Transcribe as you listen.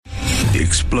The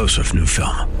explosive new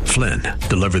film, Flynn,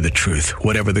 deliver the truth,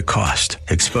 whatever the cost,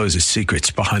 exposes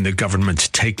secrets behind the government's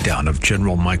takedown of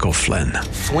General Michael Flynn.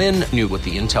 Flynn knew what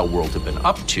the intel world had been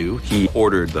up to. He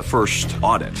ordered the first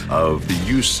audit of the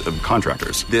use of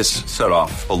contractors. This set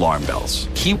off alarm bells.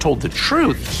 He told the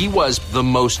truth. He was the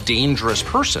most dangerous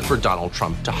person for Donald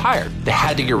Trump to hire. They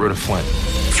had to get rid of Flynn.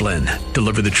 Flynn,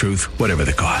 deliver the truth, whatever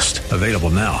the cost. Available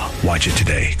now. Watch it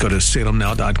today. Go to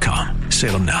salemnow.com.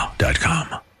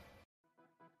 salemnow.com.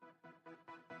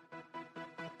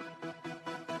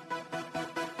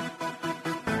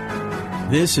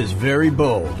 This is Very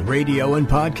Bold Radio and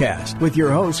Podcast with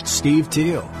your host, Steve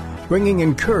Teal, bringing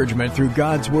encouragement through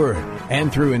God's Word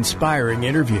and through inspiring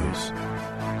interviews.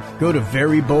 Go to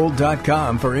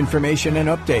verybold.com for information and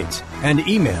updates, and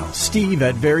email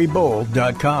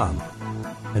steve@verybold.com.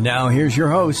 And now here's your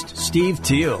host, Steve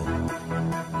Teal.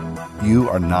 You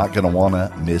are not going to want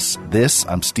to miss this.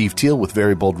 I'm Steve Teal with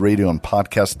Very Bold Radio and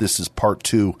Podcast. This is part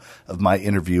 2 of my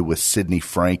interview with Sidney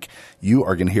Frank. You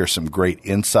are going to hear some great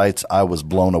insights. I was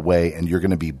blown away, and you're going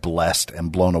to be blessed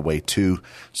and blown away too.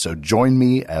 So join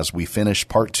me as we finish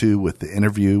part 2 with the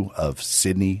interview of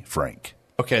Sidney Frank.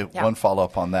 Okay, one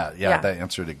follow-up on that. Yeah, that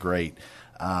answered it great.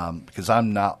 Because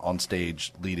I'm not on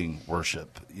stage leading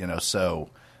worship, so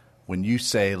when you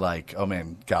say like, oh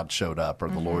man, God showed up or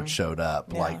the Lord showed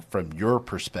up, like from your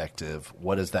perspective,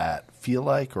 what does that feel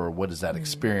like, or what is that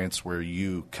experience where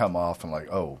you come off and like,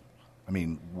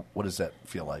 what does that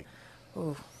feel like?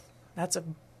 Ooh, that's a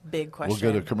big question.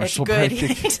 We'll go to commercial it's break.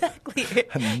 Good. Exactly.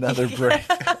 Another break.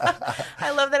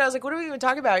 I love that. I was like, what are we even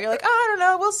talking about? You're like, I don't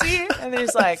know. We'll see. And then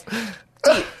it's like,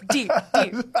 deep.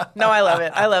 No, I love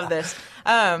it. I love this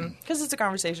because it's a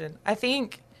conversation. I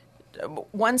think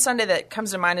one Sunday that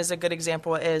comes to mind as a good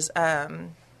example is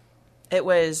it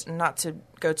was, not to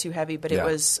go too heavy, but it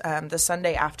was the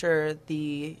Sunday after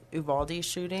the Uvalde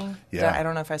shooting. Yeah. I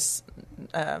don't know if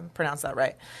I pronounced that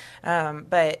right.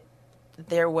 But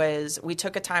we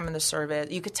took a time in the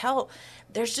service. You could tell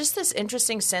there's just this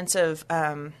interesting sense of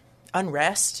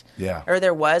unrest. Yeah. Or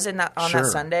there was on that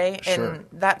Sunday. Sure. And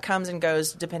that comes and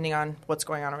goes depending on what's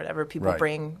going on or whatever people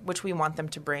bring, which we want them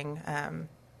to bring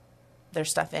their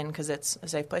stuff in because it's a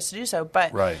safe place to do so.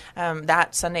 But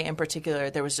that Sunday in particular,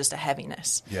 there was just a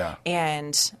heaviness. Yeah.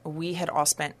 And we had all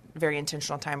spent very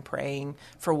intentional time praying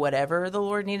for whatever the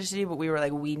Lord needed to do, but we were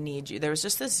like, we need you. There was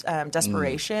just this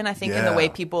desperation, I think, in the way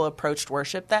people approached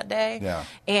worship that day. Yeah.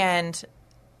 And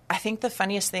I think the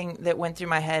funniest thing that went through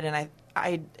my head, and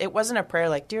it wasn't a prayer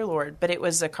like, Dear Lord, but it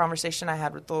was a conversation I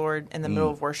had with the Lord in the middle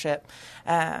of worship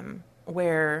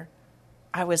where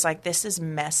I was like, this is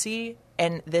messy,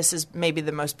 and this is maybe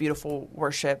the most beautiful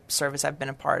worship service I've been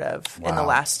a part of in the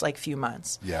last few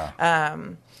months. Yeah.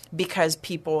 Because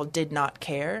people did not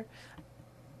care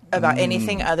about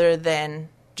anything other than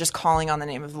just calling on the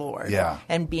name of the Lord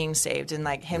and being saved and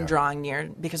like Him drawing near,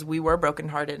 because we were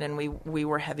brokenhearted and we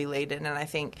were heavy laden. And I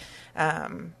think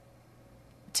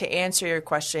to answer your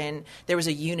question, there was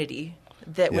a unity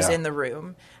that was in the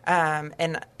room.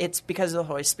 And it's because of the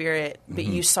Holy Spirit, but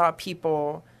you saw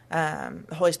people, the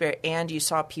Holy Spirit, and you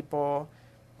saw people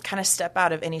kind of step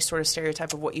out of any sort of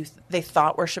stereotype of what they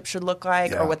thought worship should look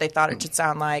like or what they thought it should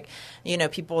sound like.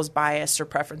 People's bias or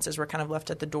preferences were kind of left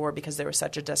at the door because there was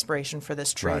such a desperation for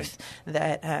this truth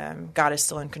that God is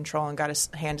still in control and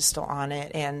God's hand is still on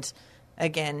it. And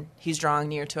again, He's drawing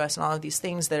near to us and all of these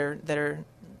things that are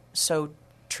so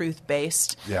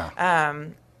truth-based. Yeah.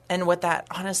 And what that,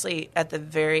 honestly, at the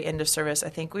very end of service, I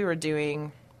think we were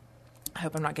doing, I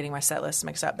hope I'm not getting my set list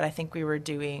mixed up, but I think we were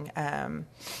doing,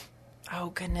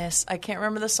 oh goodness, I can't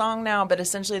remember the song now, but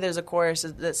essentially there's a chorus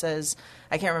that says,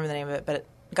 I can't remember the name of it, but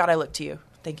God, I look to you.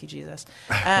 Thank you, Jesus.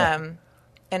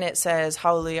 And it says,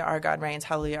 hallelujah, our God reigns,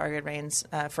 hallelujah, our God reigns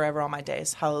forever all my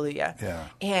days, hallelujah. Yeah.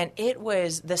 And it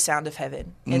was the sound of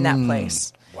heaven in that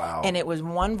place. Wow. And it was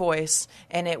one voice,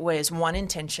 and it was one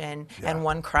intention and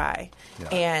one cry. Yeah.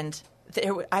 And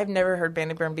I've never heard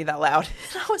Bannockburn be that loud.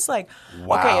 And I was like,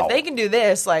 okay, if they can do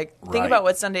this, think about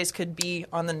what Sundays could be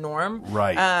on the norm.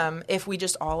 Right. If we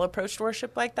just all approached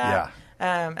worship like that.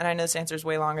 Yeah. And I know this answer is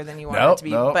way longer than you want it to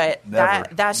be, but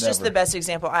that's just the best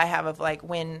example I have of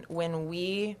when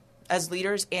we as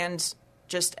leaders and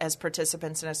just as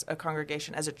participants and as a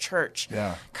congregation, as a church,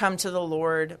 come to the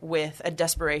Lord with a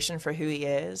desperation for who He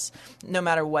is, no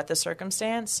matter what the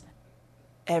circumstance,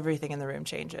 everything in the room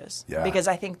changes. Yeah. Because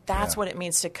I think that's what it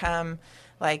means to come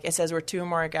Like it says, where two or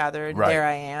more are gathered, Right. there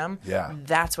I am. Yeah.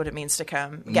 That's what it means to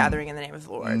come, gathering in the name of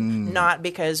the Lord. Not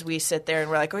because we sit there and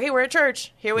we're like, okay, we're at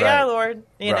church. Here we Right. are, Lord.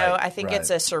 You know, Right. I think Right.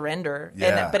 it's a surrender.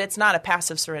 Yeah. But it's not a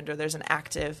passive surrender. There's an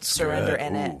active surrender Good.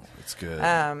 in it. Ooh, it's good.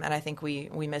 And I think we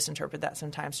misinterpret that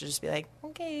sometimes to just be like,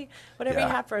 okay, whatever Yeah.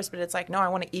 you have for us. But it's like, no, I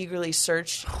want to eagerly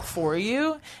search for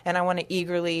you, and I want to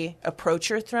eagerly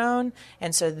approach your throne.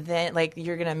 And so then, like,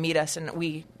 you're going to meet us, and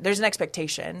there's an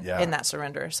expectation Yeah. in that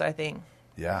surrender. So I think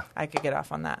Yeah. I could get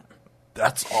off on that.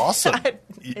 That's awesome.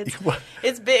 It's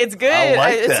good. I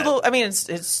like it's that. a little, I mean,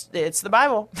 it's the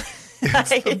Bible. It's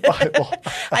the Bible.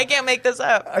 I can't make this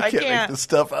up. I can't make this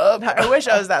stuff up. I wish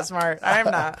I was that smart. I am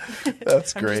not.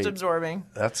 That's I'm great. just absorbing.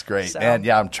 That's great. So- Man,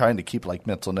 yeah, I'm trying to keep like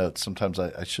mental notes. Sometimes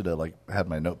I should have like had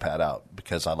my notepad out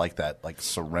because I like that like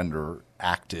surrender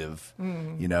active,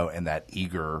 you know, and that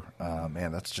eager.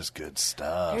 Man, that's just good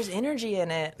stuff. There's energy in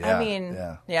it. Yeah, I mean,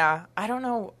 yeah. I don't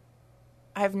know.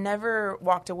 I've never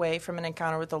walked away from an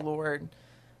encounter with the Lord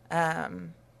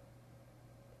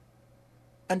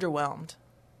underwhelmed.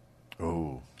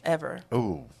 Ooh. Ever.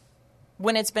 Ooh.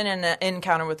 When it's been an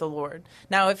encounter with the Lord.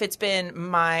 Now, if it's been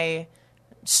my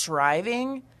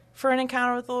striving for an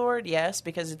encounter with the Lord, yes,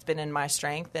 because it's been in my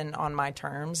strength and on my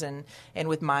terms and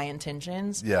with my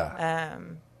intentions. Yeah.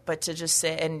 But to just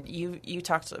sit, and you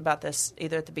talked about this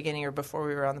either at the beginning or before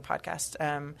we were on the podcast,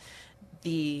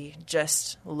 the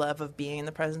just love of being in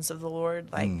the presence of the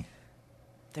Lord, like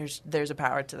there's a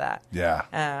power to that. Yeah.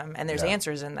 And there's Yeah.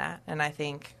 answers in that. And I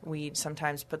think we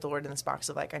sometimes put the Lord in this box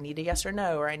of like, I need a yes or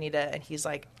no, or I need a, and he's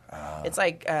like, it's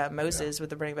like Moses with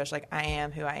the burning bush, like, I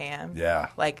am who I am. Yeah.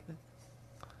 Like,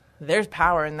 there's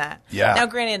power in that. Yeah. Now,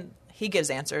 granted, he gives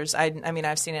answers. I mean,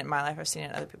 I've seen it in my life. I've seen it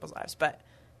in other people's lives. But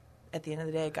at the end of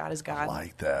the day, God is God. I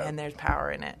like that. And there's power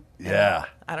in it. Yeah.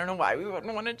 And I don't know why we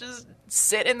wouldn't want to just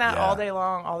sit in that Yeah. all day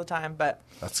long, all the time. But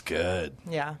That's good.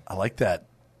 yeah. I like that.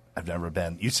 I've never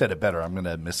been, you said it better. I'm going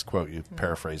to misquote you,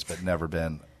 paraphrase, but never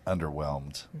been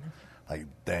underwhelmed. Like,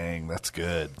 dang, that's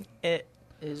good. It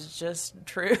is just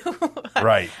true.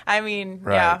 Right. I mean,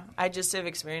 Right. yeah, I just have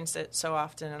experienced it so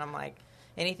often, and I'm like,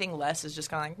 anything less is just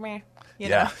kind of like, meh, you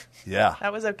Yeah. know? Yeah.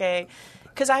 That was okay.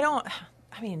 Because I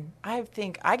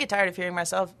think I get tired of hearing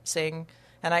myself sing,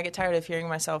 and I get tired of hearing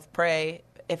myself pray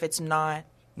if it's not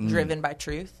driven by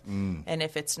truth, and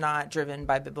if it's not driven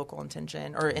by biblical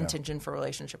intention or intention for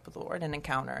relationship with the Lord and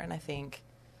encounter. And I think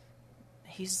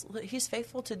he's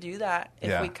faithful to do that if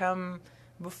Yeah. we come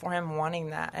before him wanting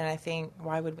that. And I think,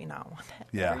 why would we not want that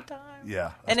Yeah. every time?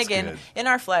 Yeah. And That's again, good. in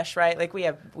our flesh, right? Like we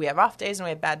have off days and we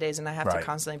have bad days, and I have Right. to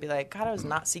constantly be like, God, I was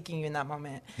not seeking you in that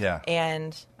moment. Yeah.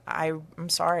 And I'm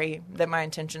sorry that my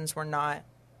intentions were not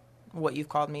what you've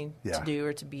called me Yeah. to do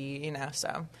or to be, you know.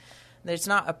 So there's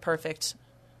not a perfect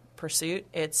pursuit.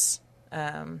 It's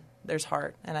there's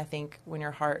heart, and I think when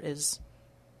your heart is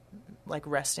like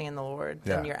resting in the Lord,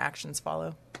 then Yeah. your actions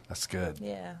follow. That's good.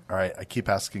 Yeah. All right. I keep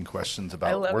asking questions I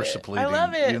about love worship it. leading. I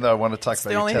love it. Even though I want to talk It's about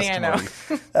the your only thing I know.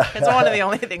 testimony. It's one of the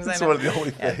only things I It's know. one of the only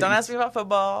Yeah, things. don't ask me about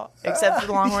football, except for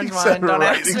the Longhorns one. Exactly, Don't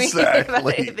right, ask me exactly.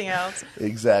 about anything else.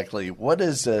 Exactly. What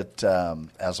is it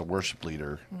as a worship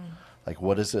leader? Like,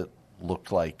 what does it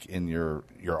look like in your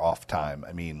off time?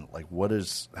 I mean, like,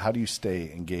 how do you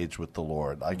stay engaged with the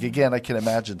Lord? Like, again, I can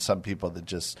imagine some people that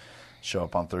just show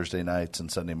up on Thursday nights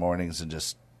and Sunday mornings and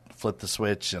just flip the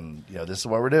switch and, you know, this is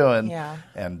what we're doing. Yeah.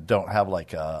 And don't have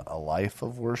like a life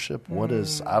of worship. What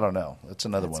is, I don't know. That's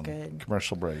another That's one. good.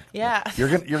 Commercial break. Yeah. You're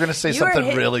gonna say You are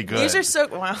something really good. These are so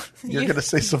well. You're gonna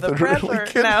say something the breath really or-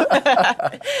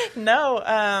 good.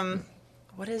 No.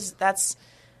 What is that's?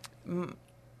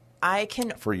 I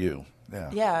can. For you.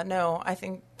 Yeah. Yeah. No. I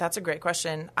think that's a great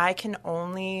question. I can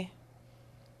only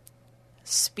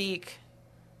speak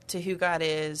to who God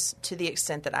is to the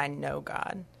extent that I know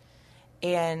God,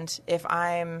 and if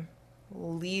I'm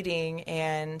leading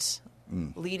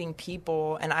leading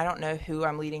people and I don't know who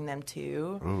I'm leading them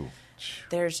to, Ooh.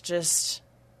 there's just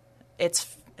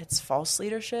it's false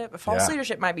leadership. False Yeah.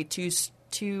 leadership might be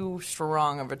too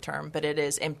strong of a term, but it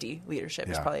is empty leadership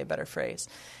is Yeah. probably a better phrase.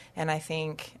 And I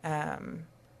think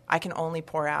I can only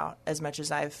pour out as much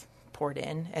as I've poured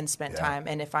in and spent Yeah. time.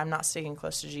 And if I'm not sticking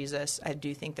close to Jesus, I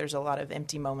do think there's a lot of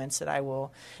empty moments that I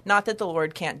will, not that the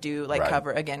Lord can't do, like Right.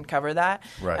 cover that.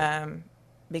 Right.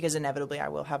 Because inevitably I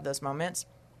will have those moments.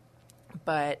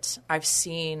 But I've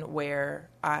seen where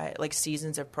like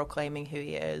seasons of proclaiming who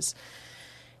he is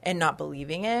and not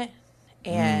believing it.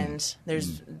 And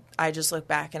I just look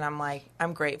back and I'm like,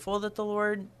 I'm grateful that the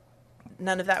Lord,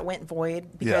 none of that went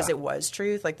void because Yeah. it was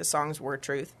truth. Like the songs were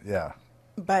truth. Yeah.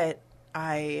 But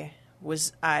I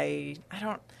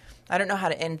don't know how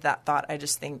to end that thought. I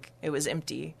just think it was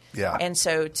empty. Yeah. And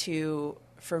so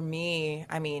for me,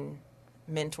 I mean,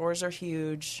 mentors are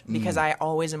huge because I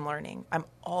always am learning. I'm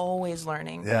always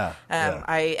learning. Yeah.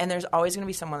 And there's always going to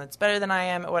be someone that's better than I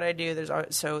am at what I do. There's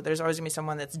always going to be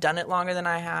someone that's done it longer than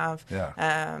I have.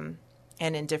 Yeah.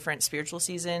 And in different spiritual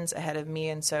seasons ahead of me.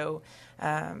 And so,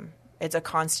 it's a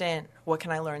constant, what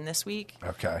can I learn this week?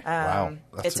 Okay. Wow.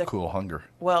 That's a cool hunger.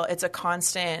 Well, it's a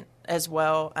constant as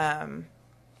well. I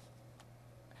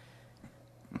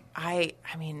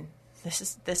mean,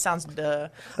 this sounds duh.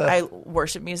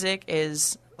 Worship music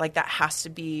is like, that has to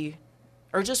be,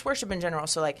 or just worship in general.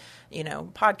 So like,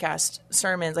 podcast,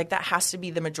 sermons, like that has to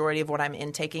be the majority of what I'm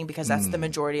intaking, because that's the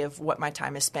majority of what my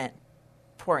time is spent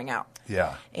pouring out.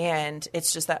 Yeah. And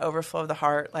it's just that overflow of the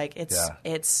heart. Like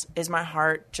is my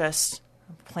heart just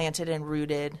planted and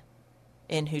rooted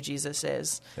in who Jesus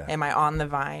is? Yeah. Am I on the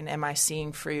vine? Am I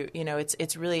seeing fruit?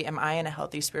 It's really, am I in a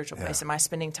healthy spiritual place? Am I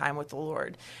spending time with the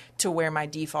Lord to where my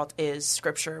default is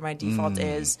Scripture? My default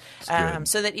is,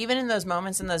 so that even in those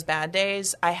moments, in those bad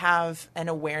days, I have an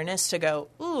awareness to go,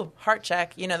 ooh, heart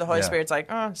check. The Holy Spirit's like,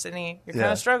 oh, Sydney, you're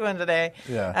kind of struggling today.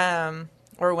 Yeah.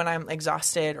 Or when I'm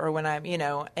exhausted, or when I'm,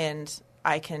 and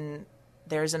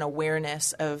there's an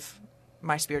awareness of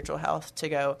my spiritual health to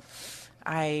go,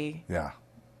 I'm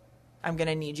going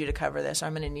to need you to cover this. Or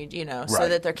I'm going to need, so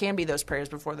that there can be those prayers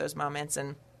before those moments.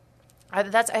 And I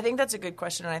think that's a good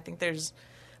question. And I think there's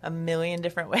a million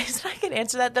different ways that I could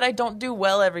answer that I don't do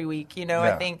well every week.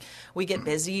 I think we get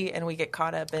busy and we get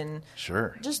caught up in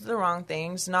just the wrong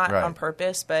things, not on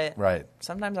purpose, but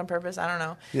sometimes on purpose. I don't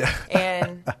know. Yeah.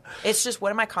 And it's just,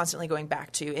 what am I constantly going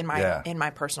back to in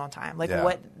my personal time? Like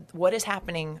what is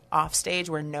happening off stage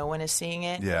where no one is seeing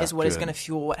it is what is going to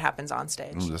fuel what happens on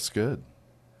stage. That's good.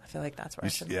 I feel like that's where I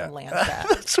should land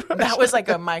that. That was like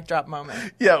a mic drop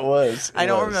moment. Yeah, it was. I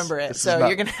don't remember it, so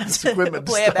you're going to have to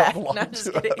play it back. No, I'm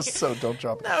just kidding. So don't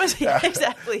drop it. That was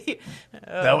exactly.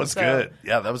 That was good.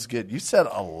 Yeah, that was good. You said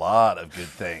a lot of good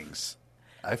things.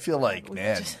 I feel like,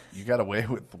 man, you got away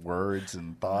with words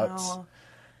and thoughts.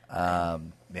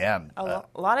 Man. A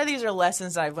lot of these are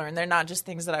lessons that I've learned. They're not just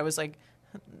things that I was like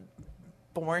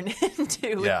born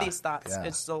into with these thoughts. Yeah.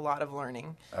 It's a lot of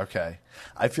learning. Okay.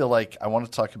 I feel like I want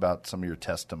to talk about some of your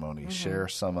testimony, share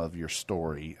some of your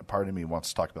story. A part of me wants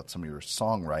to talk about some of your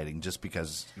songwriting, just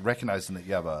because recognizing that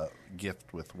you have a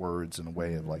gift with words and a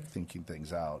way of like thinking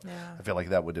things out. Yeah. I feel like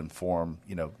that would inform,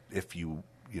 if you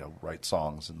write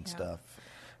songs and stuff.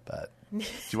 But do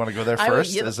you want to go there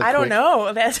first? I don't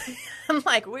know. I'm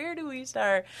like, where do we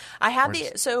start? I had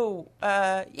let's go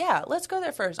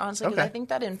there first, honestly, because I think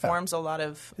that informs a lot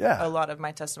of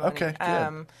my testimony. Okay,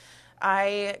 good.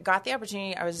 I got the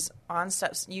opportunity. I was on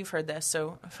steps. You've heard this,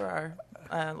 so for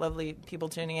our lovely people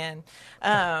tuning in,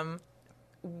 I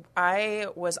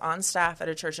was on staff at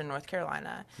a church in North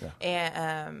Carolina,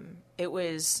 and it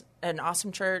was an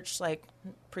awesome church, like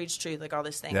preach truth, like all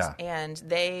these things. Yeah. And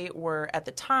they were at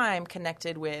the time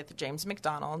connected with James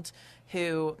McDonald,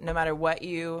 who, no matter what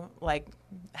you like,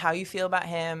 how you feel about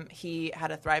him, he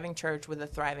had a thriving church with a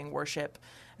thriving worship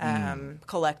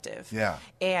collective. Yeah.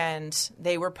 And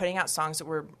they were putting out songs that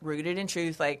were rooted in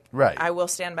truth. Like, I will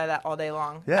stand by that all day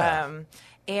long. Yeah.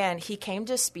 And he came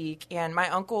to speak, and my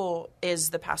uncle is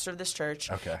the pastor of this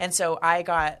church. Okay. And so I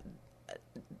got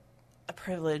a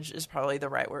privilege is probably the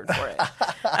right word for it.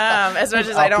 As much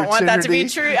as I don't want that to be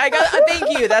true,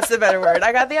 thank you. That's the better word.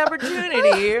 I got the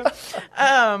opportunity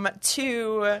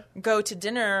to go to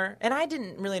dinner, and I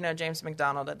didn't really know James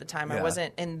McDonald at the time. Yeah. I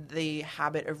wasn't in the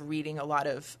habit of reading a lot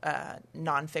of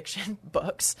nonfiction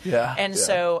books. Yeah. And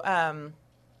so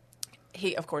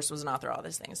he, of course, was an author of all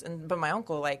these things. But my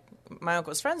uncle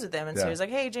was friends with him. And so he was like,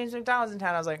 hey, James McDonald's in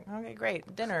town. I was like, okay,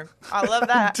 great. Dinner. I love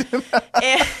that.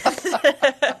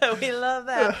 And we love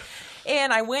that.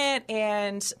 And I went,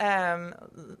 and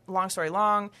long story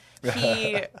long,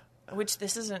 which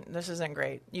this isn't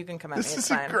great. You can come at me. It's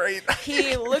fine. Great.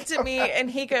 He looked at me and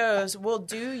he goes, well,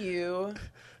 do you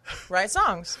write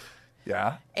songs?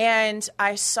 Yeah. And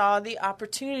I saw the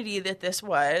opportunity that this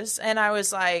was, and I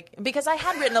was like, because I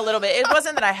had written a little bit. It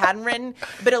wasn't that I hadn't written,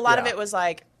 but a lot of it was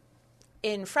like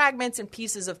in fragments and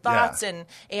pieces of thoughts, and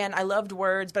I loved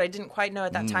words, but I didn't quite know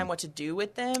at that time what to do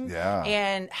with them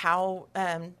and how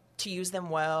to use them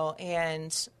well.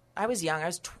 And I was young. I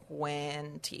was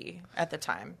 20 at the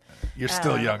time. You're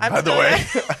still young, by the way.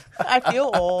 I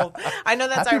feel old. I know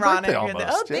that's Happy ironic.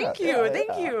 Oh, thank you.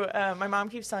 Thank you. My mom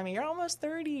keeps telling me, you're almost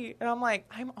 30. And I'm like,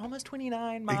 I'm almost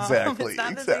 29, Mom. Exactly. It's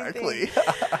not the same thing.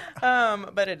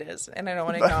 But it is. And I don't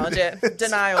want to acknowledge it.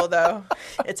 Denial, though.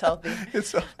 It's healthy.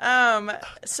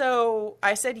 So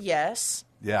I said yes.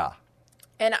 Yeah.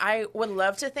 And I would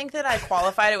love to think that I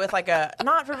qualified it with like a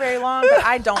not for very long, but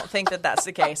I don't think that that's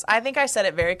the case. I think I said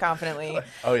it very confidently.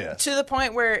 Oh, yeah. To the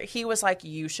point where he was like,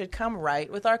 you should come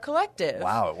write with our collective.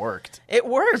 Wow, it worked. It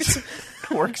worked.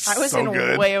 It works I was so in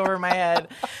good. way over my head.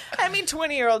 I mean,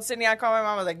 20-year-old Sydney, I called my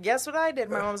mom. I was like, guess what I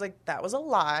did? My mom was like, that was a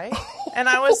lie. And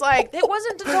I was like, it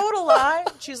wasn't a total lie.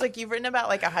 She's like, you've written about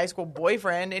like a high school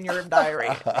boyfriend in your diary.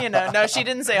 No, she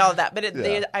didn't say all of that. But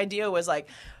the idea was like,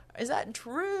 is that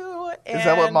true? And is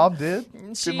that what Mom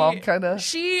did? Did Mom kind of?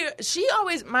 She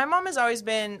always. My mom has always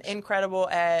been incredible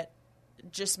at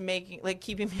just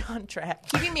keeping me on track,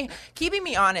 keeping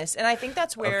me honest. And I think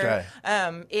that's where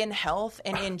in health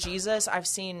and in Jesus, I've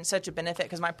seen such a benefit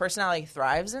because my personality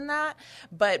thrives in that.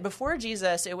 But before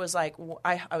Jesus, it was like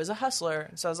I was a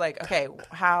hustler. So I was like, okay,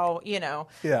 how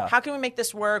can we make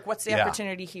this work? What's the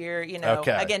opportunity here?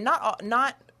 Again,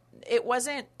 not. It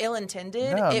wasn't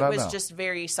ill-intended. It was just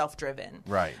very self-driven.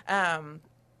 Right.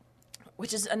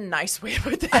 Which is a nice way to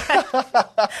put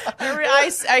that.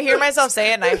 I hear myself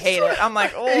say it and I hate it. I'm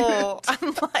like,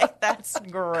 that's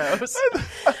gross.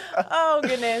 Oh,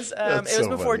 goodness. It was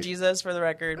before funny. Jesus, for the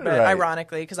record, but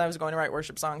ironically, because I was going to write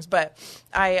worship songs. But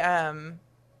I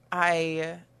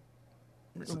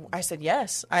said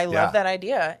yes. I love that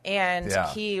idea. And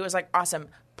he was like, awesome.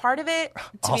 Part of it,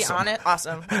 to be honest,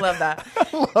 awesome. Love that.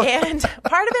 And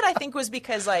part of it, I think, was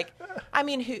because, my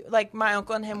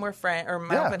uncle and him were friends, or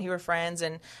my uncle and he were friends.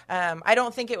 And I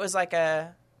don't think it was like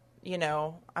I'm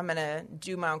going to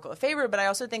do my uncle a favor. But I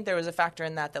also think there was a factor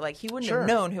in that he wouldn't have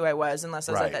known who I was unless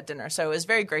I was at that dinner. So it was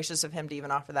very gracious of him to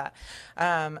even offer that.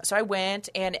 So I went,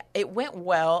 and it went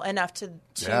well enough to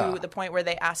the point where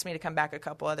they asked me to come back a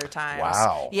couple other times.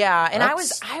 Wow. Yeah. And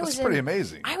that's pretty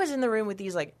amazing. I was in the room with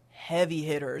these, heavy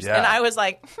hitters. And I was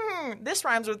like, this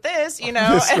rhymes with this, and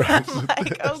I'm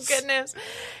like, oh goodness.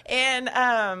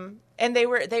 And they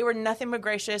were nothing but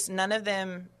gracious. None of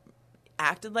them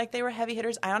acted like they were heavy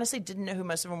hitters. I honestly didn't know who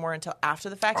most of them were until after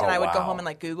the fact. And I would go home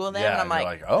and Google them. And I'm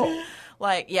like, oh.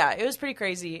 It was pretty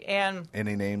crazy. And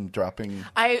any name dropping?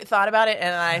 I thought about it,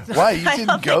 and I why you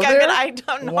didn't go there? I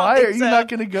don't know. Why are you not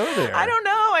going to go there? I don't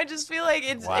know. I just feel like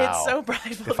it's so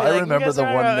prideful. If I remember the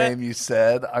one name you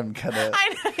said, I'm gonna. I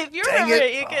know. If you remember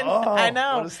it, you can. I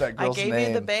know. What is that girl's name? I gave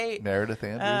you the bait. Meredith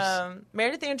Andrews.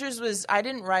 Meredith Andrews was. I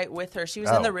didn't write with her. She was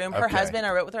in the room. Her husband.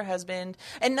 I wrote with her husband.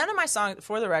 And none of my songs,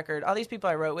 for the record, all these people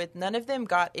I wrote with, none of them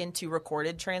got into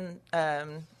recorded.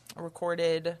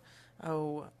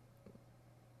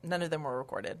 None of them were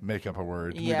recorded. Make up a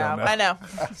word. Yeah, I know.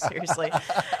 Seriously.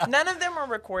 None of them were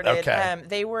recorded. Okay.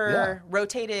 They were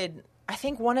rotated. I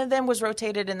think one of them was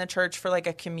rotated in the church for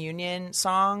a communion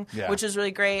song, which was really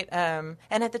great. And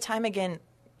at the time, again,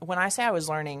 when I say I was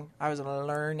learning.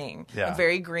 Yeah. I'm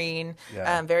very green,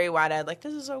 very wide-eyed.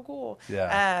 This is so cool.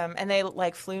 Yeah. And they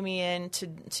flew me in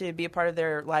to be a part of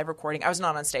their live recording. I was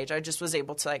not on stage. I just was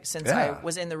able to since I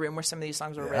was in the room where some of these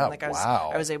songs were written.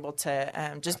 I was able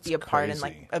to just be a part and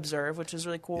observe, which was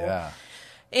really cool. Yeah.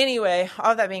 Anyway,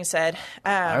 all that being said,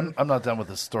 I'm not done with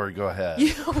this story. Go ahead.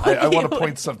 I want to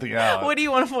point something out. What do you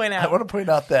want to point out? I want to point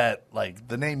out that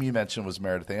the name you mentioned was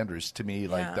Meredith Andrews. To me,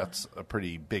 that's a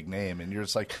pretty big name, and you're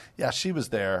just she was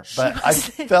there. But I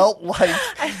felt like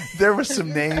there were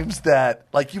some names that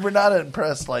you were not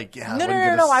impressed.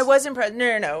 No, I was impressed.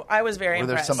 No, I was very impressed.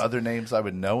 Were there some other names I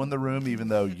would know in the room, even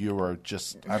though you were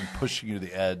I'm pushing you to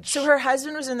the edge? So her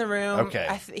husband was in the room.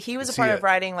 Okay, he was a part of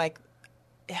writing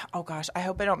oh gosh, I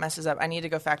hope I don't mess this up. I need to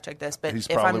go fact check this. But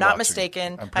if I'm not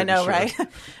mistaken, I know, sure. Right?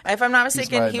 If I'm not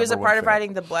mistaken, he was a part of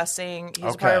writing The Blessing. He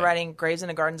was a part of writing Graves in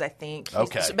the Gardens, I think.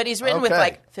 But he's written with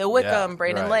Phil Wickham,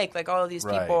 Braden Lake, all of these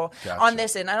people on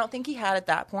this. And I don't think he had at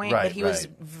that point, but he was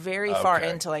very far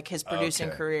into his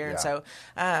producing career. And so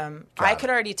I could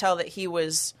already tell that he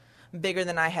was bigger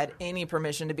than I had any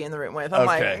permission to be in the room with. I'm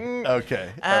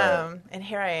and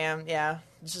here I am,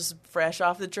 just fresh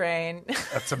off the train.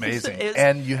 That's amazing.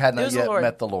 And you had not yet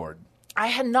met the Lord. I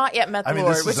had not yet met the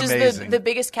Lord, which is the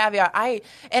biggest caveat.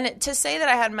 To say that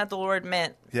I hadn't met the Lord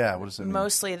meant what does it mean?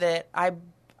 Mostly that I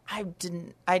had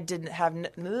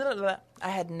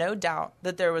no doubt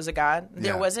that there was a God.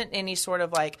 There wasn't any sort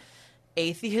of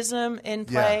atheism in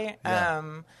play.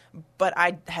 But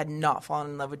I had not fallen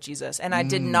in love with Jesus, and I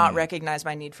did not recognize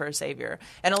my need for a Savior.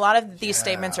 And a lot of these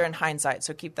statements are in hindsight,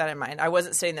 so keep that in mind. I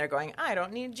wasn't sitting there going, I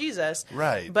don't need Jesus.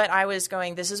 Right. But I was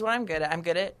going, this is what I'm good at. I'm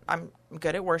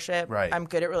good at worship. Right. I'm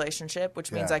good at relationship,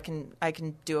 which means I can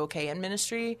do okay in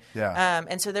ministry. Yeah.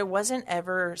 And so there wasn't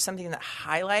ever something that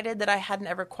highlighted that I hadn't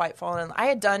ever quite fallen in. I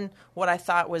had done what I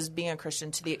thought was being a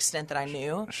Christian to the extent that I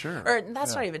knew. Sure. Or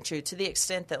that's not even true. To the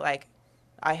extent that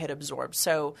I had absorbed.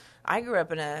 So I grew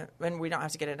up and we don't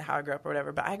have to get into how I grew up or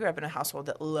whatever, but I grew up in a household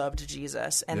that loved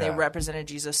Jesus, and they represented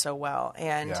Jesus so well.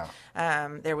 And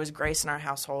there was grace in our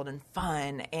household, and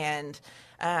fun, and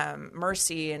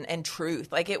mercy, and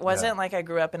truth. Like, it wasn't like I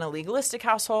grew up in a legalistic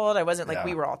household. I wasn't like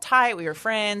we were all tight, we were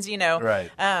friends, you know.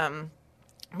 Right.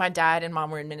 My dad and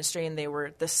mom were in ministry, and they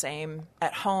were the same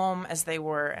at home as they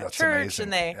were at That's church.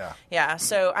 amazing. And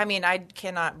so I mean, I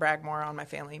cannot brag more on my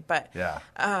family, but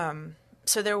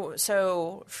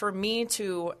so for me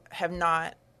to have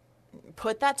not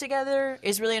put that together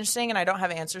is really interesting, and I don't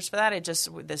have answers for that.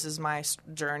 This is my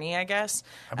journey, I guess.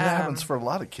 I mean, that happens for a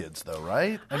lot of kids, though,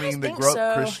 right? I mean, they think grow up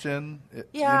so. Christian,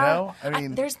 you know? I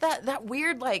mean, there's that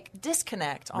weird, like,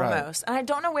 disconnect almost. Right. And I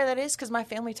don't know where that is, because my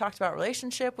family talked about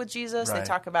relationship with Jesus. Right. They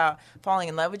talk about falling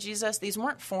in love with Jesus. These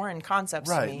weren't foreign concepts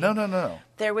to me. No.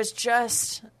 There was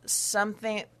just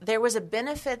something, there was a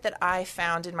benefit that I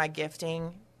found in my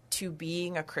gifting to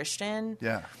being a Christian.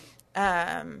 Yeah.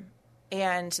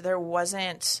 And there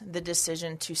wasn't the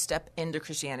decision to step into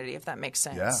Christianity, if that makes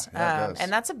sense. Yeah, it does.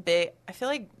 And that's I feel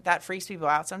like that freaks people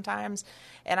out sometimes.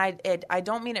 And I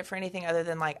don't mean it for anything other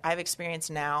than, like, I've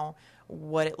experienced now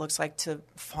what it looks like to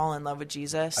fall in love with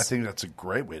Jesus. I think that's a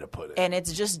great way to put it. And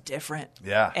it's just different.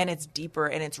 Yeah. And it's deeper,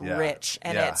 and it's rich.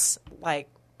 And it's like,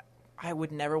 I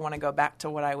would never want to go back to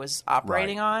what I was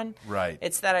operating on. Right.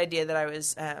 It's that idea that I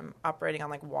was operating on,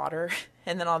 like, water,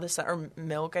 and then all this, or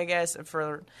milk, I guess. It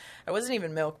wasn't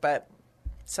even milk, but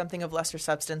something of lesser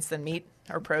substance than meat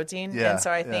or protein. Yeah, and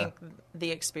so I think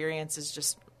the experience is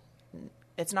just,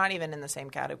 it's not even in the same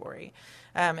category.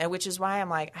 And which is why I'm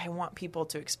like, I want people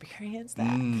to experience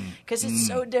that, because it's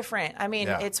so different. I mean,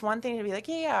 it's one thing to be like,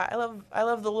 I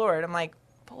love the Lord. I'm like,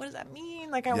 but what does that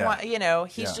mean? Like, I want,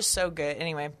 he's just so good.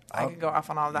 Anyway, I could go off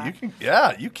on all of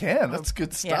that. You can. That's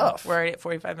good stuff. We're already at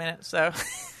 45 minutes, so.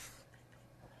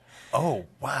 Oh,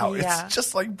 wow. Yeah. It's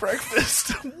just like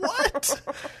breakfast. What?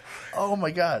 Oh,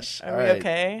 my gosh. Are we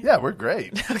okay? Yeah, we're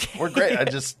great. Okay. We're great. I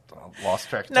just lost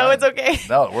track of time. No, it's okay.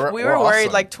 No, we we're were worried,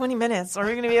 awesome. like, 20 minutes. Are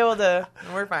we going to be able to?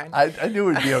 We're fine. I knew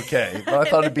it would be okay, but I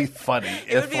thought it'd be funny.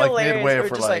 It would be like, hilarious. midway, We're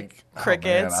if we're just like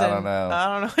crickets. I don't know. I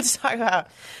don't know what to talk about.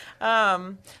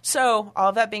 So all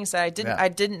of that being said, I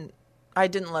didn't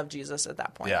love Jesus at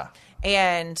that point. Yeah.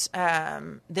 And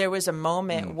there was a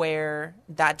moment where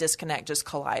that disconnect just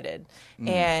collided,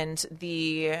 and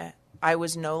I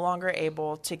was no longer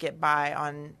able to get by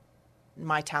on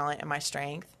my talent and my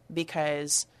strength,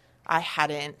 because I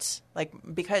hadn't, this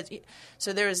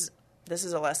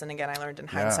is a lesson, again, I learned in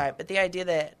hindsight, but the idea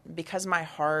that because my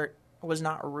heart was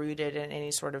not rooted in any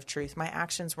sort of truth, my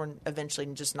actions were eventually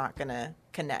just not going to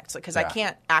connect. Because I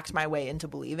can't act my way into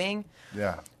believing.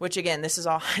 Yeah. Which, again, this is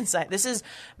all hindsight. This is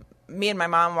me and my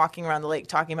mom walking around the lake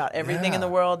talking about everything in the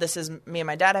world. This is me and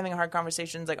my dad having hard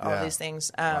conversations, like all of these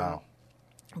things. Wow.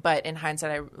 But in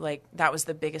hindsight, that was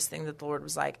the biggest thing that the Lord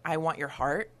was like, I want your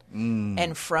heart.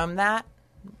 And from that,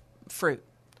 fruit.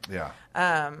 Yeah.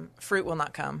 Fruit will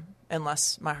not come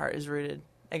unless my heart is rooted,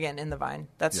 again, in the vine.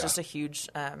 That's just a huge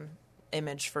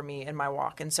image for me in my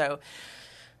walk. And so,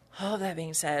 all of that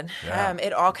being said,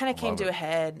 it all kind of came to a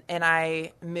head, and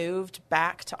I moved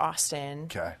back to Austin.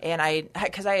 Okay. And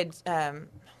because I had,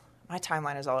 my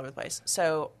timeline is all over the place.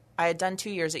 So I had done 2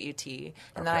 years at UT,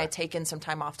 and then I had taken some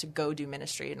time off to go do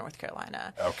ministry in North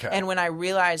Carolina. Okay. And when I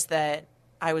realized that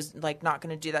I was not going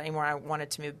to do that anymore, I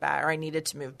wanted to move back, or I needed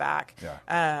to move back.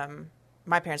 Yeah.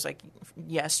 My parents were like,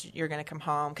 yes, you're going to come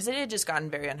home, because it had just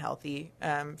gotten very unhealthy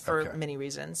for many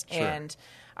reasons. Sure. And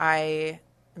I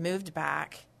moved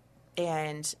back,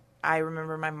 and I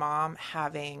remember my mom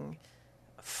having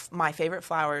my favorite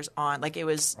flowers on. Like, it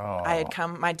was, I had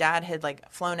come, my dad had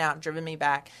flown out, driven me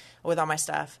back with all my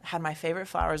stuff, had my favorite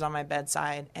flowers on my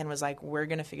bedside, and was like, we're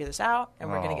going to figure this out, and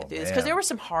we're going to get through this. Because there were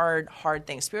some hard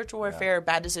things, spiritual warfare,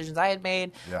 bad decisions I had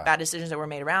made, bad decisions that were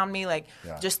made around me,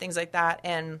 just things like that.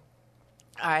 And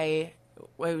I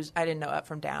didn't know up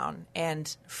from down.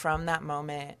 And from that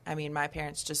moment, I mean, my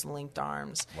parents just linked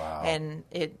arms. Wow. And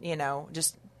it,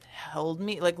 just held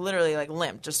me, literally,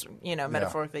 limp, just,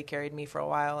 metaphorically carried me for a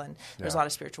while. And there's a lot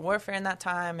of spiritual warfare in that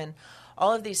time. And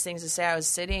all of these things to say,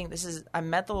 I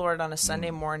met the Lord on a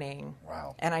Sunday morning.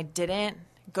 Wow. And I didn't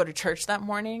go to church that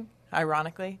morning,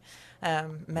 ironically.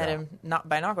 Met him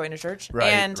by not going to church.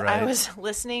 Right, and right. I was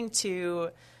listening to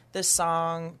the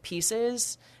song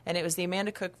Pieces, and it was the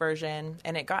Amanda Cook version,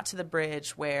 and it got to the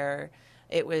bridge where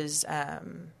it was,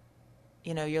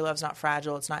 your love's not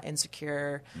fragile, it's not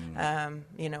insecure,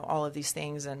 all of these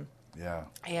things. And Yeah.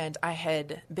 And I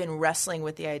had been wrestling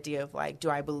with the idea of like, do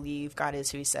I believe God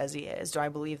is who he says he is? Do I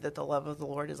believe that the love of the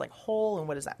Lord is like whole? And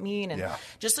what does that mean? And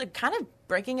just kind of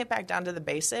breaking it back down to the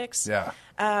basics. Yeah.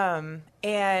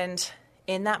 And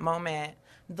in that moment,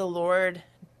 the Lord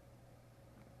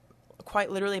quite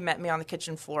literally met me on the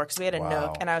kitchen floor because we had a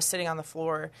nook and I was sitting on the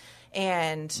floor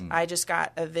and I just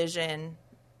got a vision.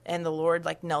 And the Lord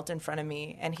like knelt in front of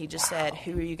me and he just said,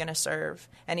 who are you going to serve?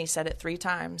 And he said it 3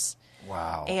 times.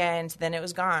 Wow. And then it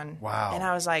was gone. Wow. And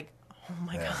I was like, oh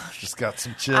my gosh. Just got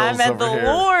some chills I met over the here.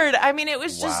 Lord. I mean, it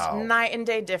was just night and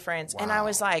day difference. And I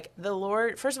was like, the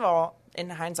Lord, first of all, in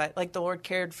hindsight, like the Lord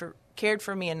cared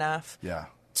for me enough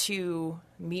to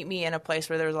meet me in a place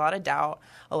where there was a lot of doubt,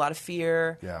 a lot of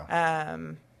fear.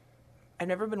 I've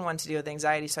never been one to deal with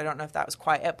anxiety, so I don't know if that was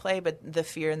quite at play, but the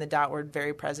fear and the doubt were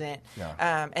very present.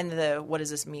 And the, what does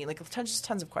this mean? Like tons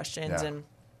of questions. And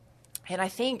I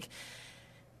think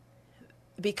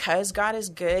because God is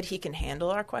good, he can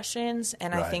handle our questions.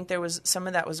 And I think there was some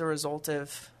of that was a result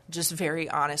of just very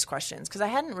honest questions. Because I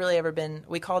hadn't really ever been,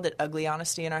 we called it ugly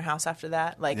honesty in our house after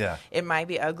that. Like it might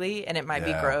be ugly and it might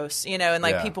be gross, you know, and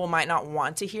like people might not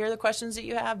want to hear the questions that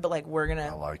you have, but like we're going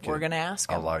to ask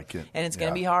them. I like it. And it's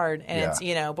going to be hard. And it's,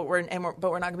 you know, but we're not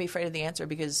going to be afraid of the answer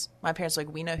because my parents are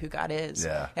like, we know who God is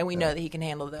and we know that he can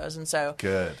handle those. And so,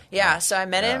 so I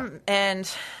met him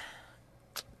and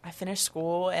I finished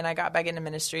school and I got back into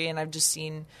ministry and I've just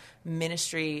seen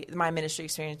my ministry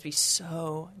experience be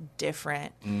so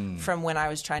different from when I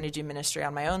was trying to do ministry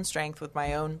on my own strength with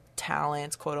my own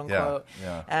talents, quote unquote,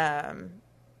 and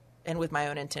with my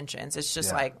own intentions. It's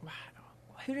just like,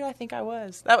 who did I think I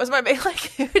was? That was my big, like,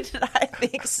 who did I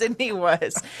think Sydney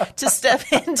was to step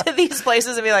into these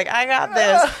places and be like, I got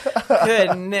this.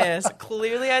 Goodness.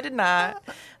 Clearly I did not.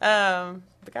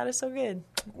 But God is so good.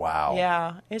 Wow.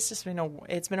 Yeah. It's just been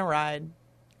a ride,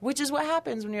 which is what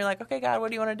happens when you're like, okay, God, what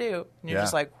do you want to do? And you're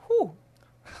just like, whew,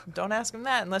 don't ask him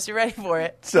that unless you're ready for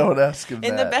it. Don't ask him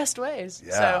in the best ways.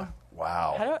 Yeah. So,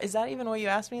 wow. Is that even what you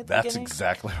asked me at the That's beginning? That's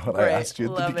exactly what I asked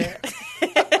you at the beginning.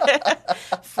 It.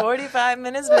 45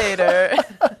 minutes later.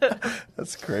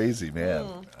 That's crazy,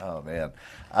 man. Oh, man.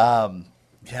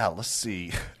 Let's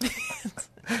see.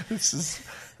 This is,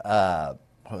 what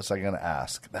was I going to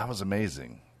ask? That was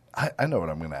amazing. I know what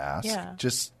I'm going to ask. Yeah.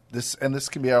 Just this, and this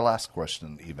can be our last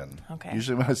question even. Okay.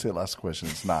 Usually when I say last question,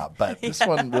 it's not, but this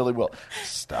one really will.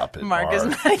 Stop it, Mark. Is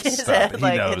nodding his head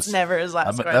like knows. It's never his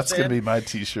last question. That's going to be my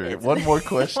T-shirt. One more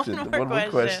question. One more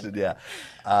question. Yeah.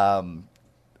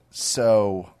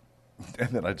 So, and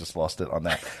then I just lost it on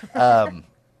that.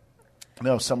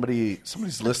 No,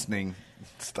 somebody's listening.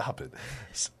 Stop it.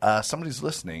 Somebody's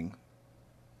listening,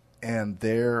 and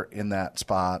they're in that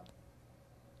spot,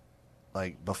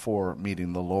 like before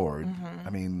meeting the Lord. I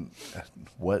mean,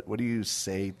 what do you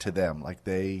say to them? Like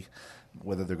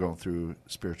whether they're going through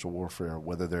spiritual warfare,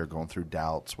 whether they're going through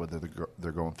doubts, whether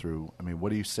they're going through, I mean, what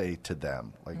do you say to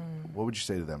them? Like, what would you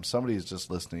say to them? Somebody is just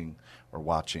listening or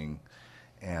watching,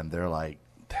 and they're like,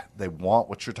 they want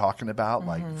what you're talking about,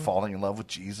 like falling in love with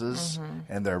Jesus,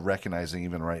 and they're recognizing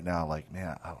even right now, like,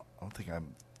 man, I don't think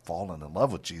I'm falling in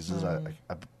love with Jesus.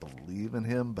 I believe in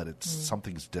him, but it's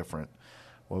something's different.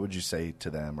 What would you say to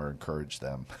them or encourage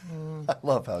them? I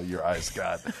love how your eyes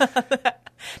got.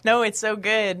 No, it's so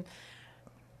good.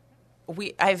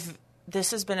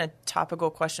 This has been a topical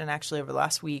question actually over the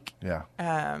last week. Yeah.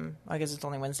 I guess it's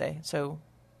only Wednesday, so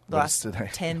the What last is today?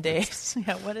 10 days.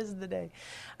 Yeah, what is the day?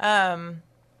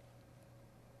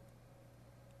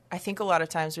 I think a lot of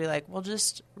times we're like, well,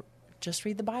 just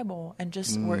read the Bible and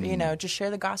just just share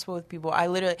the gospel with people.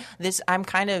 I'm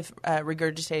kind of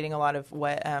regurgitating a lot of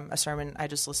what a sermon I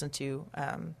just listened to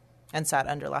and sat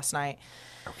under last night.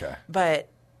 Okay. But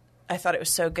I thought it was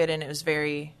so good, and it was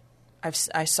very.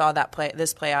 I saw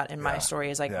this play out in my story.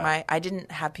 Is like I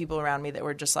didn't have people around me that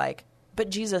were just like, but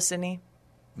Jesus, Sydney,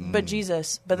 but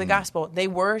Jesus, but the gospel.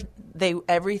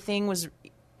 Everything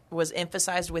was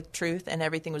emphasized with truth, and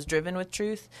everything was driven with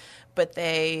truth, but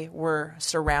they were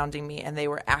surrounding me, and they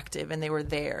were active, and they were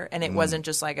there. And it wasn't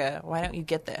just like why don't you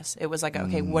get this? It was like,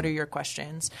 okay, what are your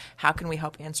questions? How can we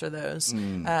help answer those?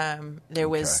 There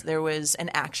was an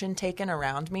action taken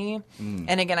around me.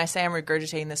 And again, I say I'm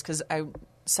regurgitating this because I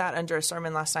sat under a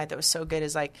sermon last night that was so good.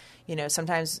 Is like,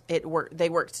 sometimes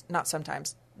not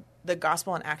sometimes. The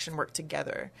gospel and action work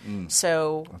together.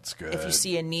 So that's good. If you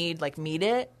see a need, like meet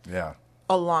it. Yeah.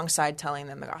 Alongside telling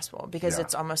them the gospel, because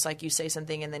it's almost like you say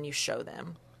something and then you show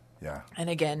them. Yeah. And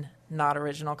again, not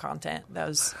original content. That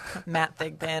was Matt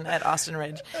Thigpen at Austin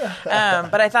Ridge.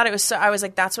 But I thought it was I was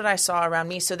like, that's what I saw around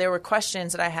me. So there were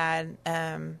questions that I had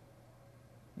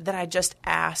that I just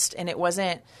asked, and it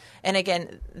wasn't. And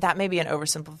again, that may be an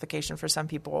oversimplification for some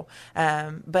people,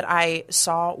 but I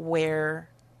saw where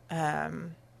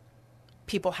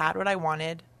people had what I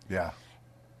wanted. Yeah.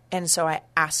 And so I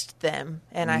asked them,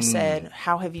 and I said,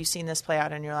 how have you seen this play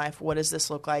out in your life? What does this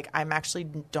look like? I'm actually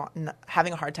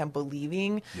having a hard time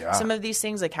believing some of these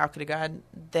things. Like, how could a God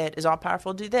that is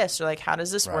all-powerful do this? Or, like, how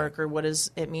does this work? Or what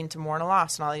does it mean to mourn a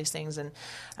loss and all these things? And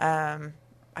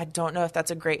I don't know if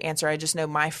that's a great answer. I just know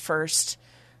my first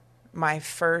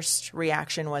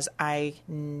reaction was, I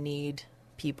need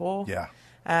people. Yeah.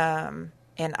 And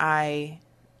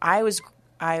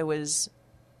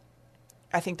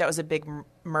I think that was a big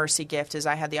mercy gift, is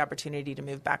I had the opportunity to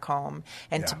move back home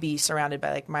and to be surrounded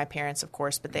by, like, my parents, of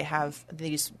course, but they have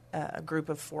these a group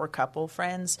of 4 couple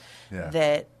friends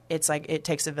that it's like it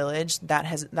takes a village.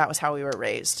 That was how we were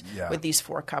raised with these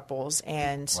 4 couples,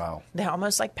 and they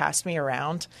almost like passed me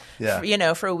around.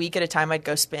 For a week at a time, I'd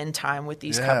go spend time with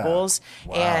these couples,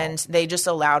 and they just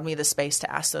allowed me the space to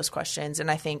ask those questions. And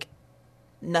I think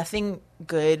nothing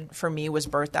good for me was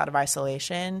birthed out of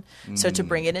isolation. So to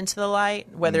bring it into the light,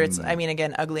 whether it's, I mean,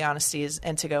 again, ugly honesty is,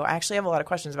 and to go, I actually have a lot of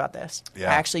questions about this. I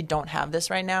actually don't have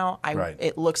this right now.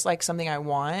 It looks like something I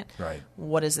want.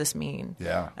 What does this mean?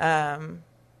 I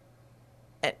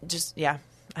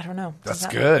don't know. That's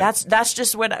good. That's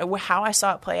just how I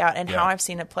saw it play out, and how I've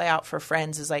seen it play out for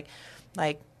friends is like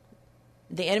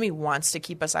the enemy wants to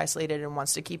keep us isolated and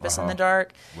wants to keep us in the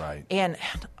dark. And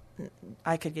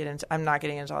I could get into, I'm not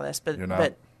getting into all this, but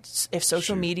if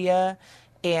social media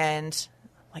and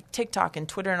like TikTok and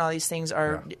Twitter and all these things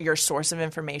are your source of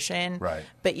information,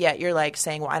 but yet you're like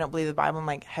saying, well, I don't believe the Bible. I'm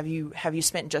like, have you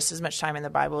spent just as much time in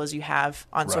the Bible as you have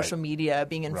on social media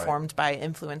being informed by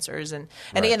influencers? And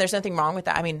again, there's nothing wrong with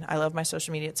that. I mean, I love my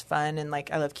social media. It's fun. And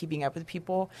like, I love keeping up with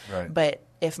people, but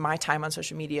if my time on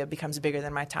social media becomes bigger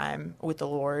than my time with the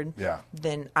Lord,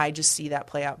 then I just see that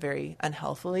play out very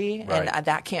unhealthily, and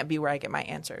that can't be where I get my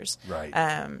answers.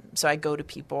 So I go to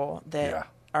people that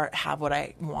have what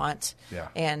I want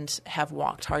and have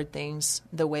walked hard things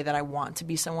the way that I want to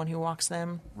be someone who walks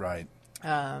them.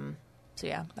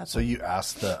 So you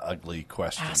ask the ugly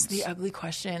questions. Ask the ugly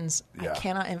questions. I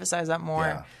cannot emphasize that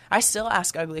more. I still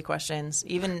ask ugly questions,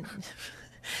 even...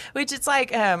 Which it's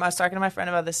like, I was talking to my friend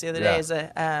about this the other day. Is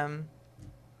now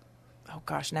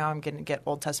I'm going to get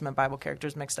Old Testament Bible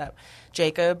characters mixed up.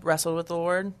 Jacob wrestled with the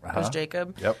Lord. Was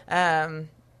Jacob. And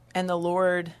the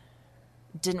Lord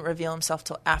didn't reveal himself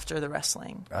till after the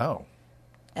wrestling.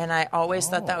 And I always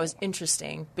thought that was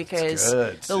interesting, because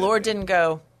the Lord didn't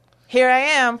go, here I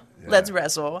am, let's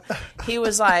wrestle. He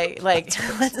was like, let's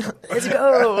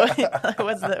go.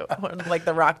 What's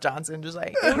the Rock Johnson, just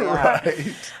like,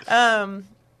 and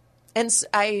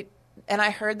I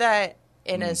heard that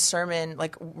in a sermon,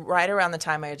 like right around the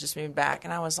time I had just moved back,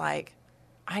 and I was like,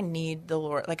 I need the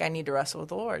Lord, like I need to wrestle with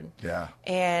the Lord.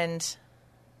 And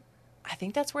I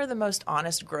think that's where the most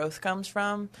honest growth comes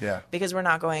from. Because we're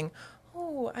not going,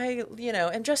 I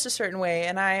am dressed a certain way,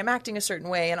 and I am acting a certain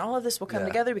way, and all of this will come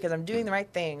together because I'm doing the right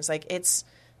things. Like, it's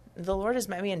the Lord has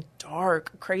met me in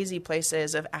dark, crazy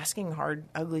places of asking hard,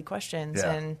 ugly questions,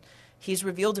 and He's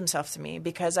revealed Himself to me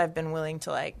because I've been willing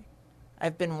to,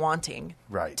 I've been wanting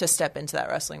to step into that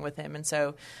wrestling with Him, and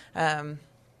so, that's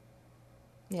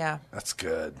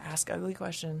good. Ask ugly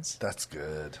questions. That's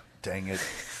good. Dang it!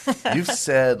 You've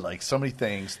said so many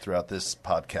things throughout this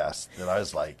podcast that I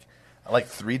was like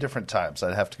 3 different times.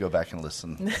 I'd have to go back and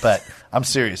listen. But I'm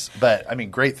serious. But, I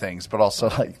mean, great things. But also,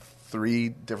 3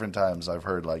 different times I've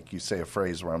heard, you say a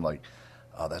phrase where I'm like,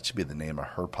 oh, that should be the name of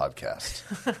her podcast.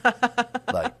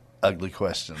 Ugly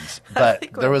questions. But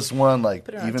there was one,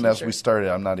 even as we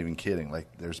started, I'm not even kidding.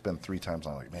 There's been 3 times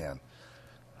I'm like, man,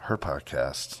 her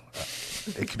podcast,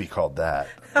 it could be called that.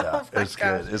 Yeah, it's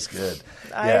good. It's good.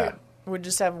 I would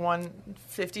just have one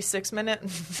 56-minute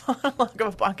monologue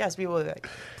of a podcast. People would be like,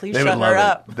 please shut her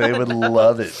up. They would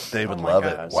love it. They would love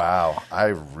it. Wow.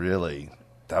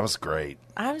 That was great.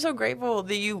 I'm so grateful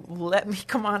that you let me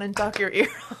come on and talk your ear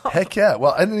off. Heck yeah.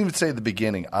 Well, I didn't even say at the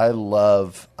beginning, I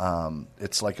love,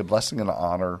 it's like a blessing and an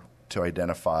honor to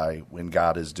identify when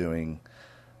God is doing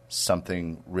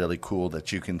something really cool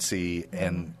that you can see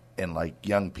in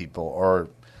young people or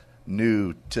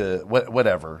new to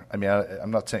whatever. I mean,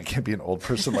 I'm not saying it can't be an old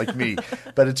person like me,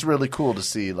 but it's really cool to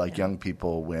see young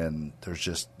people when there's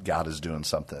just God is doing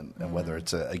something, and whether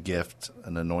it's a gift,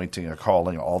 an anointing, a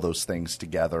calling, all those things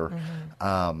together.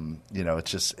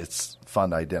 It's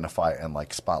fun to identify and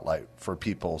spotlight for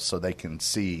people so they can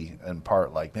see in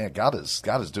part man, God is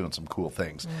doing some cool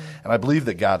things, and I believe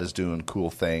that God is doing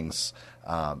cool things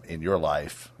in your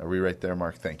life. Are we right there,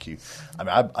 Mark? Thank you. I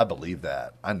mean, I believe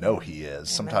that. I know he is. Amen.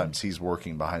 Sometimes he's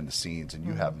working behind the scenes, and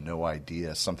you have no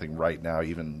idea. Something right now,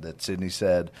 even that Sydney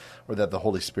said, or that the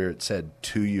Holy Spirit said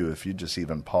to you, if you just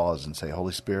even pause and say,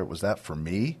 Holy Spirit, was that for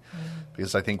me?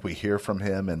 Because I think we hear from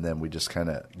him, and then we just kind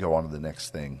of go on to the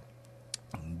next thing.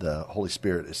 The Holy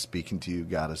Spirit is speaking to you.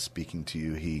 God is speaking to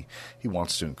you. He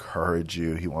wants to encourage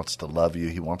you. He wants to love you.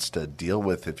 He wants to deal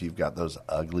with, if you've got those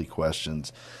ugly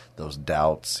questions, those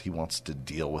doubts, he wants to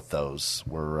deal with those.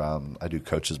 I do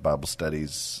coaches Bible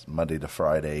studies Monday to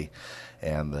Friday,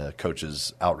 and the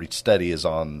coaches outreach study is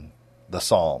on the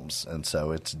Psalms. And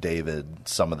so it's David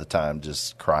some of the time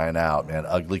just crying out, man,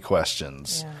 ugly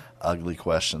questions,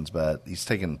 but he's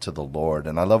taken to the Lord.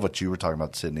 And I love what you were talking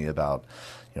about, Sydney, about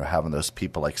having those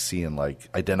people seeing,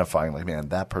 identifying, man,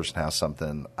 that person has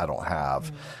something I don't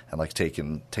have, and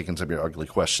taking some of your ugly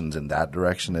questions in that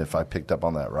direction. If I picked up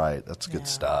on that right, that's good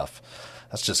stuff.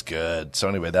 That's just good. So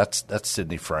anyway, that's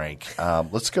Sydney Frank.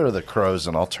 Let's go to the Crows,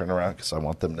 and I'll turn around because I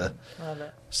want them to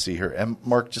see her. And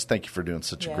Mark, just thank you for doing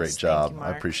such a great job.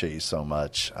 I appreciate you so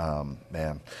much,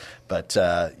 man. But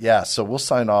so we'll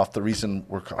sign off. The reason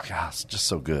it's just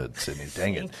so good, Sydney.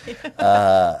 Dang it.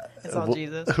 It's all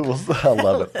Jesus. I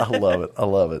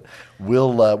love it.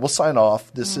 We'll sign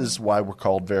off. This is why we're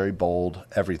called Very Bold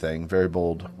Everything. Very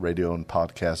Bold Radio and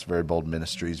Podcast, Very Bold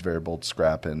Ministries, Very Bold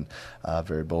Scrapping,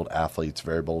 Very Bold Athletes,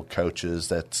 Very Bold Coaches.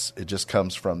 It just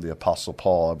comes from the Apostle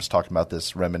Paul. I was talking about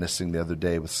this, reminiscing the other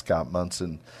day with Scott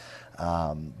Munson.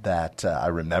 That I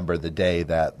remember the day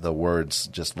that the words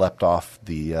just leapt off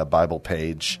the Bible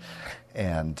page,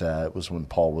 and it was when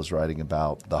Paul was writing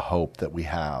about the hope that we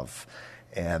have.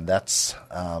 And that's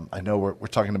I know we're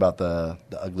talking about the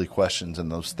ugly questions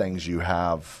and those things you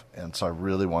have, and so I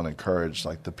really want to encourage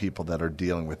the people that are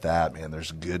dealing with that, man,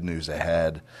 there's good news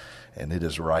ahead, and it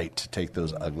is right to take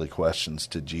those ugly questions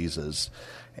to Jesus.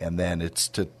 And then it's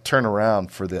to turn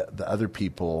around for the other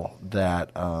people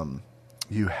that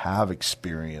you have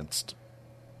experienced,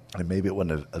 and maybe it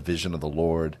wasn't a vision of the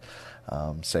Lord,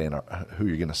 saying who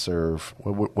you're going to serve.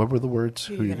 What were the words?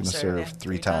 Who you're going to serve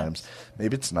 3 times.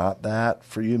 Maybe it's not that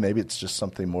for you. Maybe it's just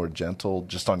something more gentle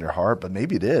just on your heart, but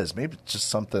maybe it is. Maybe it's just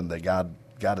something that God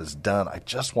has done. I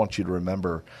just want you to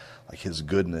remember his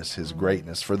goodness, his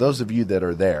greatness. For those of you that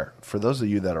are there, for those of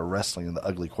you that are wrestling in the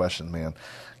ugly question, man,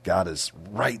 God is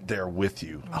right there with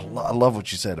you. I love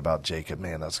what you said about Jacob.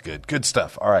 Man, that's good. Good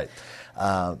stuff. All right.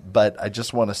 But I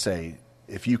just want to say,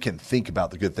 if you can think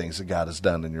about the good things that God has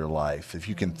done in your life, if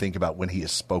you can think about when he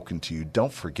has spoken to you,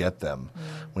 don't forget them.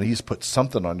 When he's put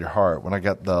something on your heart, when I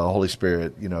got the Holy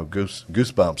Spirit,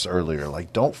 goosebumps earlier,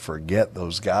 don't forget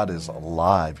those. God is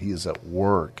alive. He is at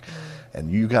work.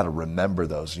 And you got to remember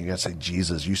those. And you got to say,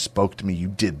 Jesus, you spoke to me. You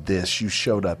did this. You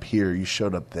showed up here. You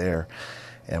showed up there.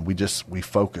 And we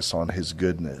focus on his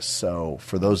goodness. So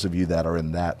for those of you that are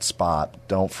in that spot,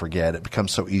 don't forget. It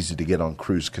becomes so easy to get on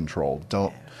cruise control.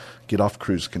 Don't get off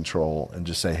cruise control and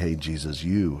just say, hey, Jesus,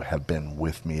 you have been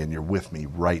with me, and you're with me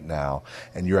right now,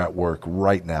 and you're at work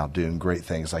right now doing great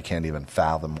things I can't even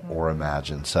fathom or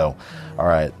imagine. So, all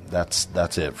right, that's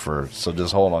it so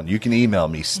just hold on. You can email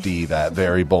me,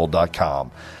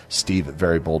 steve@verybold.com.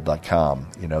 steve@verybold.com.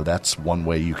 That's one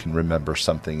way you can remember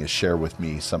something, is share with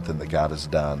me something that God has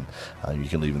done. You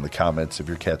can leave in the comments if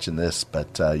you're catching this,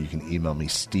 but you can email me,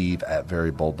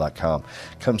 steve@verybold.com.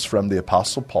 Comes from the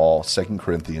Apostle Paul, 2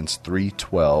 Corinthians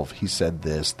 3:12. He said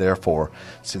this, therefore,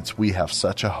 since we have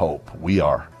such a hope, we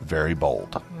are very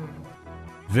bold.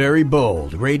 Very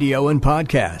Bold Radio and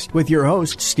Podcast with your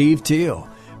host, Steve Teal,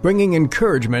 bringing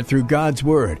encouragement through God's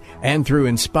Word and through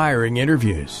inspiring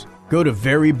interviews. Go to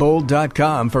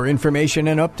verybold.com for information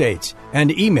and updates,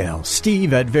 and email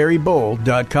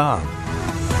steve@verybold.com.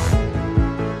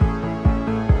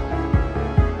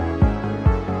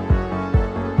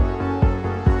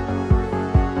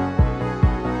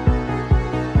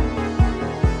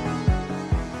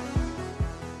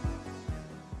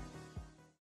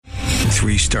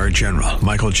 Three-star General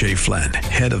Michael J. Flynn,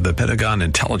 head of the Pentagon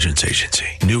Intelligence Agency,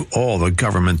 knew all the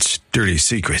government's dirty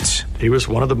secrets. He was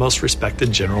one of the most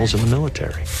respected generals in the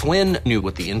military. Flynn knew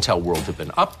what the intel world had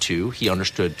been up to. He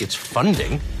understood its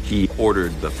funding. He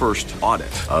ordered the first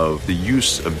audit of the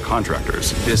use of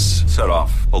contractors. This set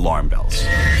off alarm bells.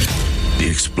 The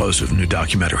explosive new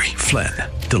documentary, Flynn,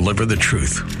 Deliver the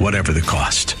Truth, Whatever the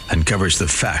Cost, uncovers the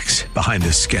facts behind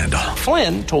this scandal.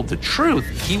 Flynn told the truth.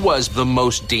 He was the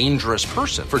most dangerous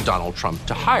person for Donald Trump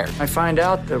to hire. I find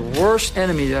out the worst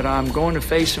enemy that I'm going to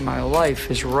face in my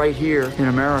life is right here in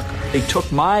America. They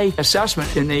took my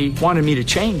assessment and they wanted me to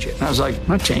change it. And I was like, I'm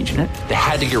not changing it. They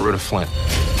had to get rid of Flynn.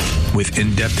 with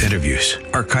in-depth interviews,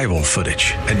 archival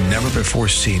footage, and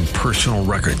never-before-seen personal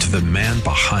records of the man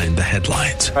behind the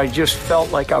headlines. I just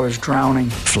felt like I was drowning.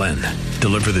 Flynn,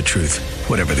 deliver the truth,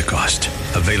 whatever the cost.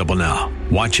 Available now.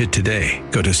 Watch it today.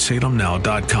 Go to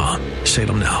salemnow.com.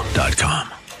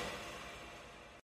 salemnow.com.